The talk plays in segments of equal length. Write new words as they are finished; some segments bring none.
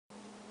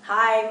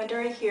Hi,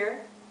 Maduri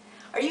here.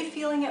 Are you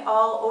feeling at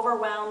all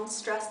overwhelmed,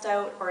 stressed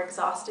out, or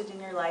exhausted in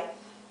your life?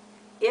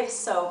 If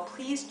so,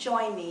 please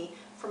join me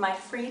for my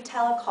free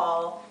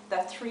telecall,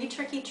 The 3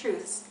 Tricky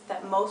Truths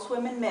That Most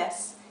Women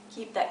Miss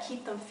that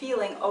keep them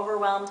feeling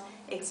overwhelmed,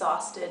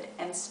 exhausted,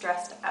 and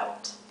stressed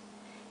out.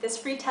 This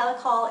free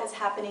telecall is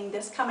happening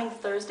this coming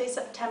Thursday,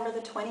 September the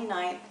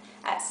 29th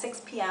at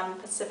 6 p.m.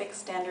 Pacific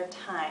Standard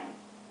Time.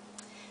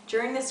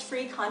 During this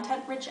free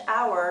content-rich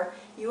hour,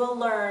 you will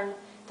learn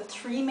the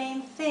 3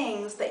 main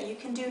things that you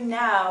can do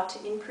now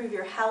to improve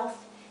your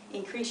health,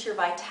 increase your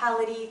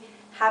vitality,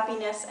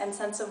 happiness, and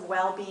sense of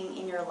well-being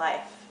in your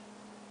life.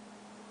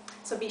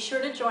 So be sure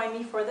to join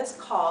me for this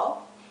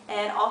call.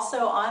 And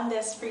also on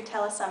this free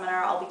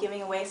teleseminar, I'll be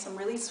giving away some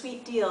really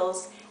sweet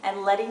deals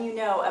and letting you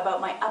know about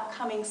my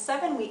upcoming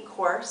 7-week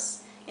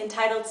course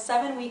entitled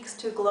 7 Weeks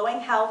to Glowing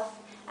Health,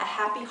 a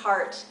Happy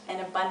Heart, and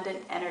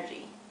Abundant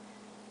Energy.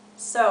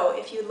 So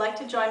if you'd like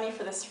to join me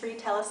for this free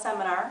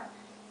teleseminar,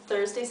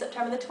 Thursday,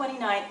 September the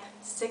 29th,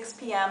 6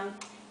 p.m.,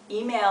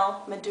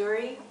 email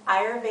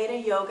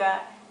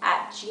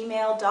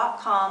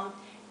maduriayurvedayoga@gmail.com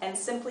and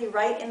simply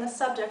write in the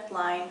subject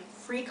line,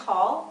 free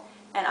call,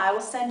 and I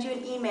will send you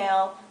an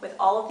email with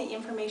all of the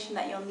information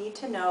that you'll need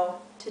to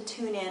know to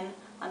tune in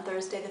on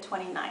Thursday the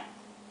 29th.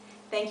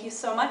 Thank you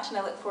so much, and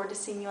I look forward to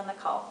seeing you on the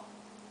call.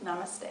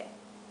 Namaste.